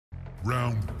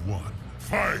Round one,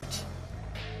 fight!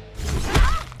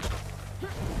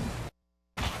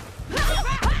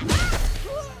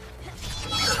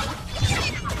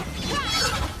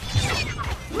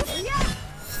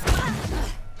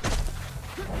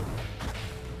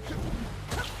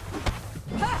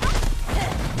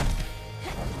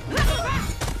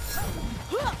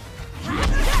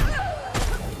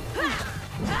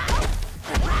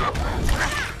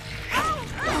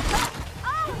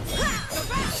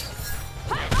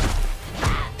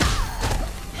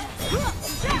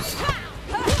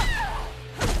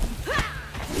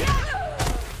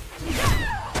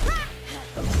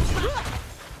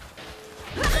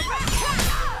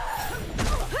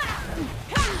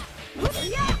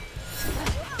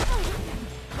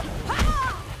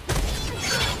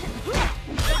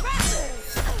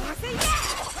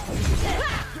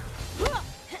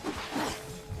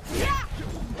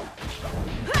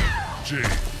 Jay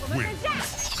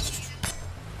wins.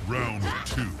 Round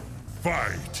two,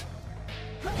 fight!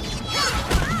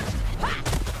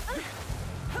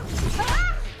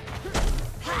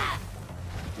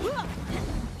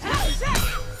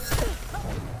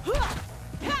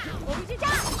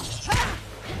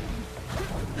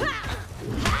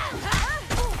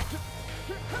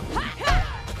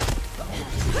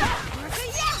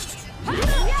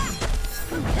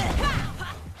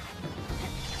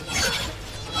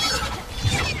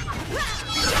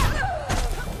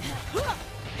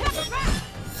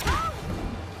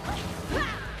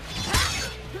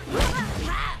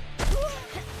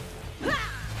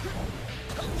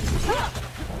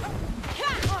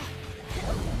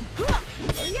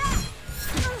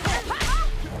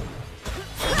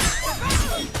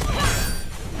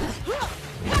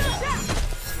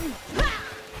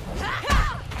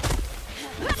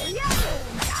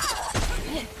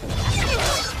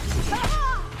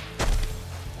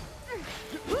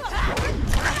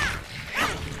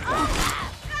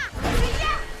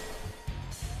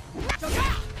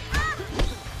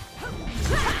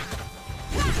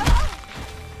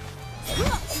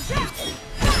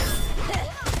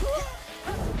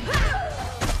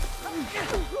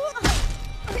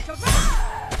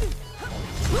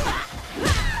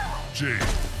 Jay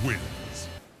wins.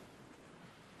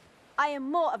 I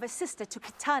am more of a sister to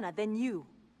Kitana than you.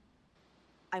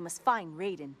 I must find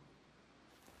Raiden.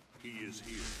 He is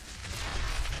here.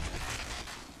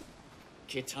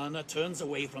 Kitana turns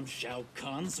away from Shao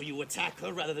Kahn, so you attack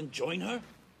her rather than join her?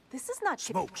 This is not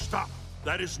Smoke, stop!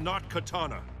 That is not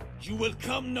Katana. You will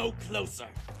come no closer.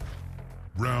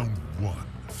 Round one,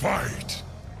 fight!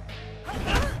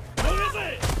 What is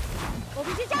it?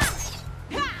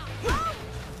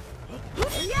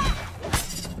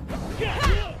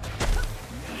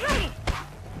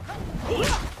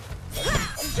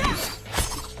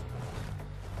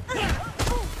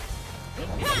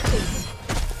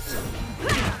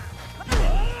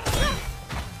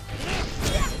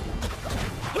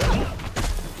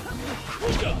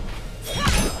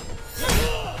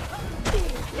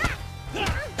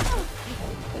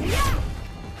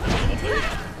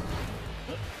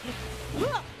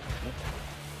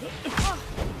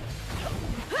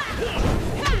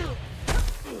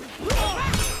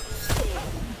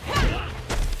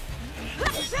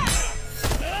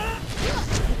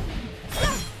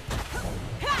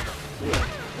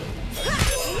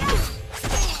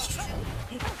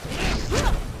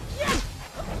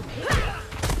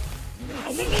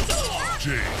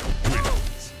 Jay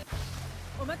wins.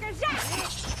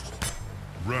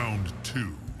 Round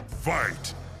two,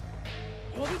 fight!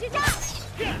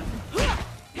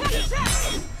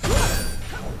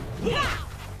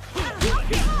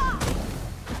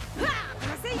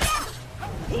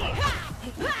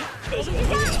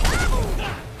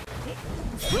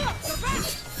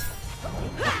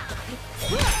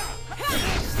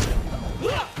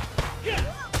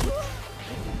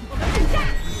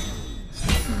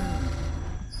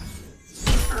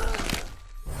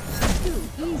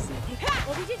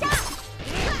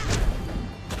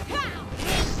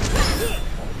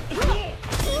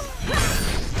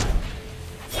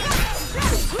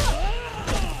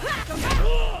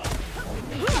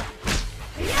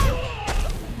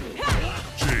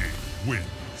 Jay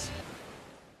wins.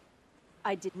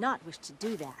 I did not wish to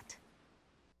do that.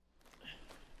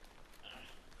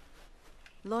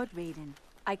 Lord Raiden,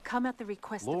 I come at the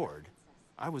request Lord?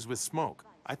 I was with Smoke.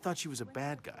 I thought she was a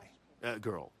bad guy.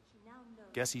 Girl.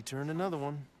 Guess he turned another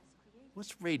one.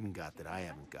 What's Raiden got that I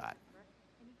haven't got?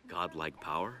 Godlike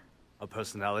power? A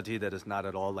personality that is not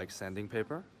at all like sanding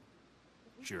paper?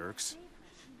 Jerks.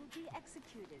 He will be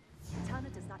executed.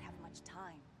 Kitana does not have much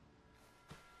time.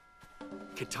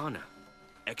 Kitana?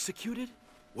 Executed?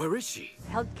 Where is she?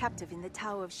 Held captive in the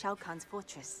tower of Shao Kahn's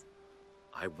fortress.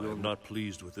 I I will am not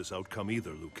pleased with this outcome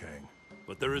either, Liu Kang.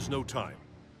 But there is no time.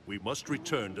 We must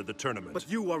return to the tournament.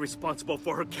 But you are responsible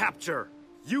for her capture!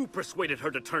 You persuaded her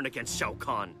to turn against Shao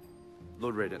Kahn!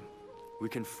 Lord Raiden, we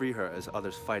can free her as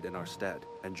others fight in our stead,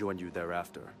 and join you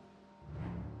thereafter.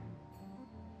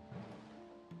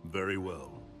 Very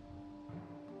well.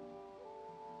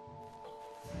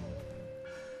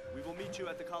 We will meet you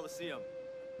at the Colosseum.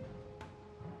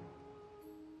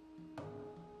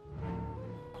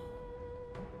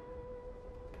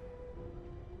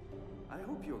 I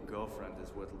hope your girlfriend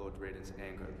is worth Lord Raiden's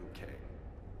anger, Liu Kang.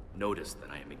 Notice that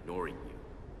I am ignoring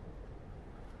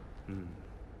you.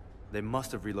 They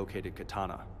must have relocated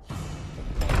Katana.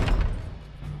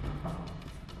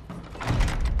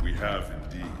 We have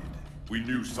indeed. We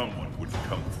knew someone would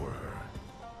come for her.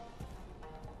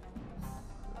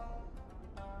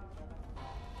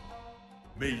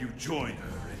 May you join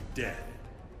her in death.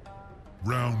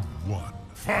 Round 1.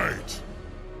 Fight!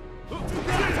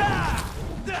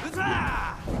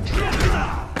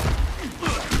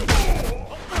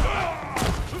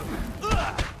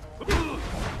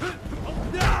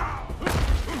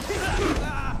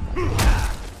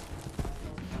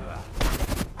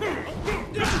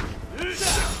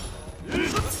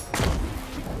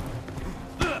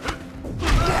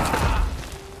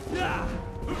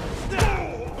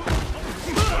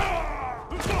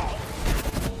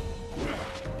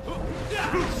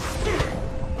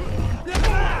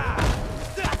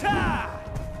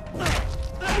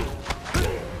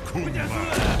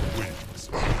 Kombat wins.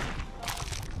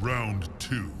 Round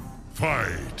 2.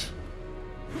 Fight!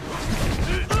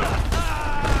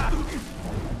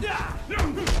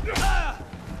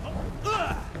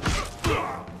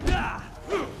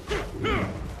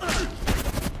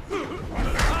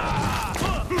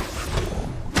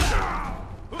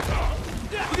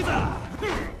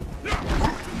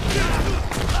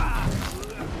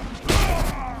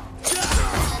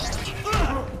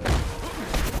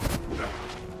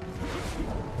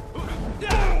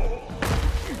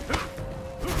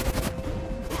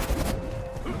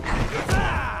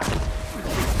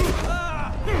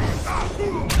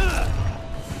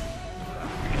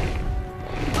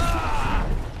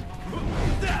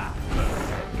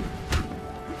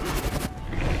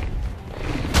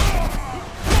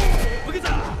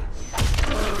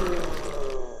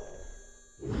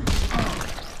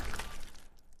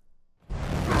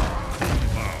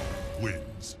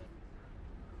 Wins.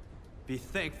 Be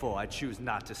thankful I choose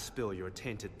not to spill your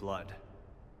tainted blood.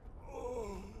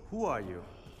 Who are you?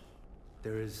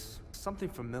 There is something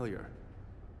familiar.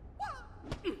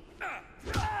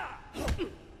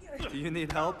 Do you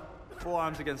need help? 4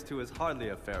 arms against 2 is hardly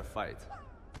a fair fight.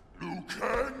 Liu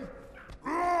Kang?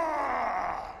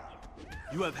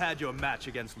 You have had your match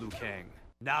against Liu Kang.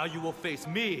 Now you will face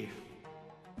me!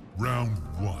 Round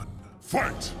 1.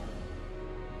 Fight!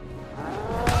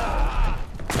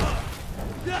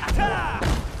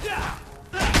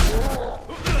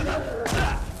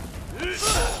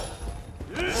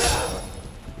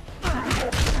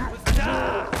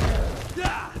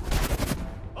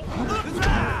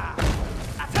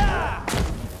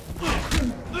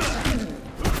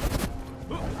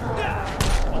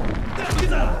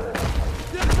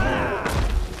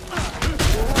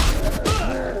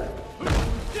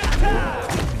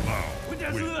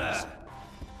 Wins.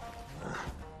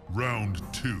 Round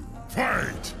 2.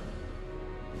 Fight!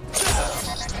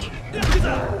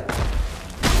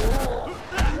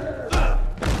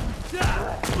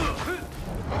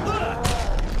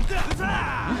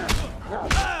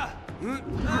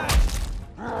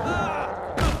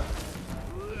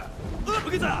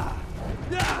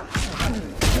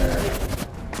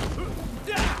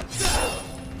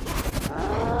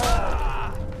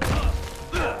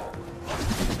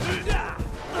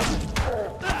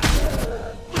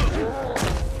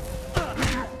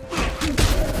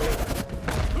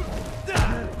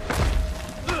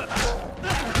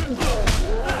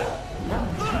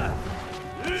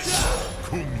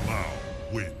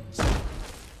 Wins.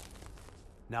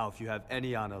 Now if you have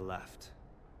any honor left,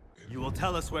 you will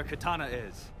tell us where Katana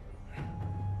is.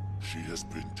 She has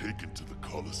been taken to the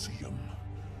Colosseum,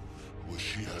 where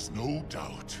she has no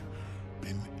doubt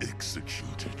been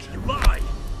executed. You lie!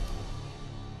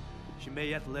 She may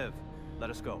yet live. Let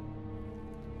us go.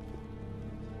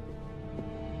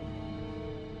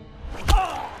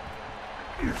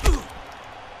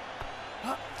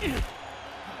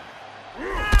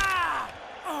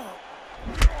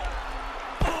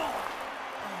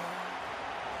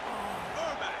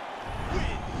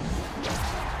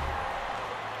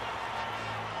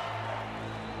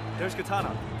 There's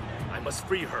Katana. I must must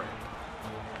free her.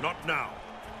 Not now.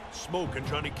 Smoke and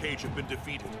Johnny Cage have been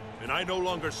defeated, and I no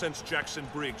longer sense Jackson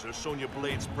Briggs or Sonya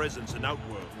Blade's presence in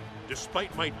Outworld.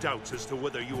 Despite my doubts as to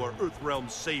whether you are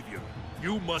Earthrealm's savior,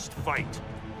 you must fight.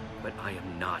 But I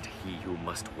am not he who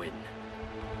must win.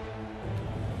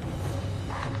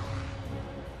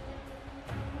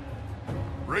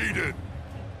 Raiden!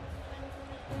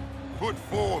 Put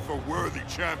forth a worthy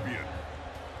champion,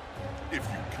 if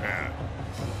you can.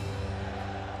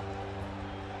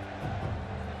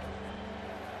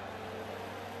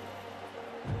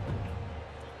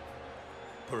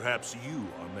 Perhaps you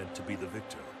are meant to be the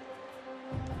victor.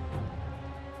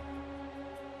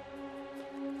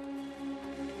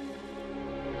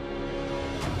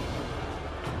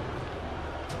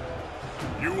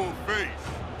 You will face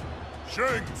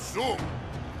Shang Tsung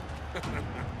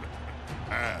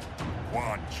and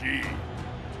Quan Chi.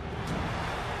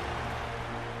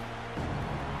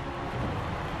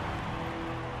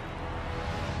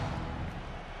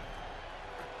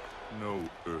 No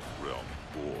Earthrealm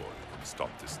boy can stop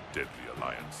this deadly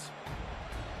alliance.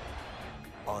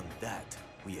 On that,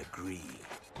 we agree.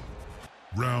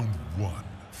 Round 1.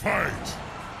 Fight!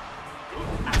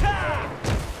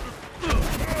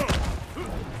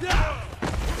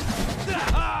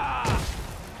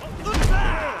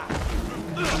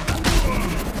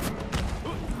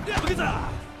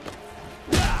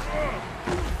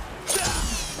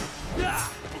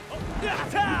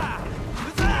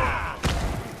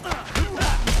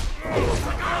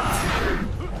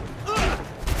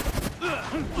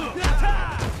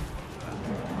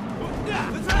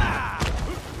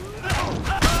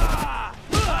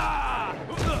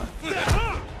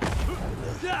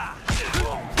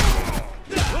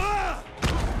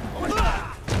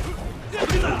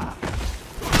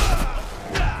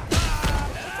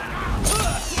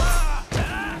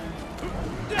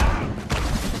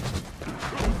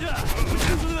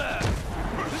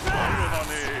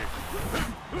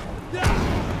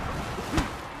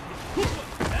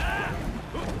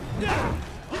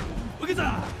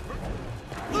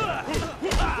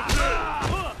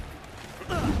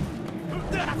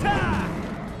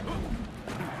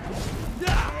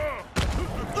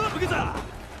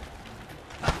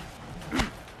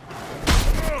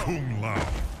 Kung Lao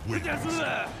wins.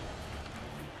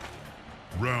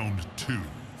 Round 2.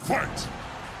 Fight!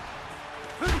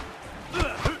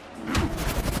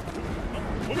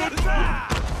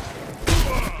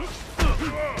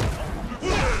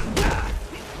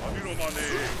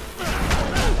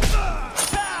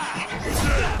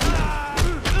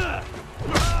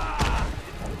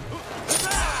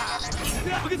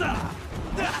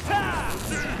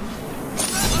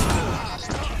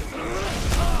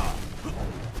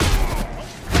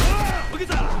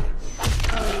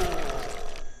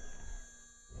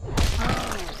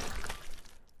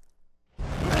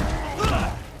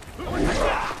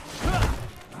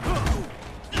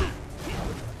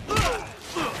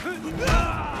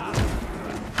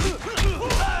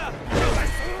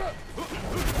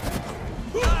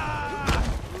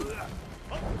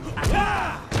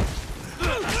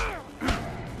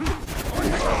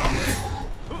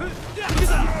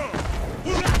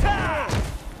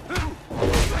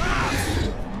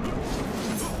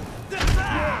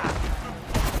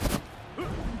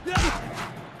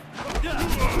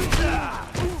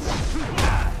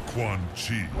 Quan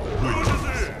Chi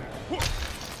wins.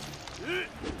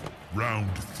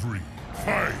 Round 3.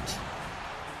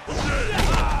 Fight!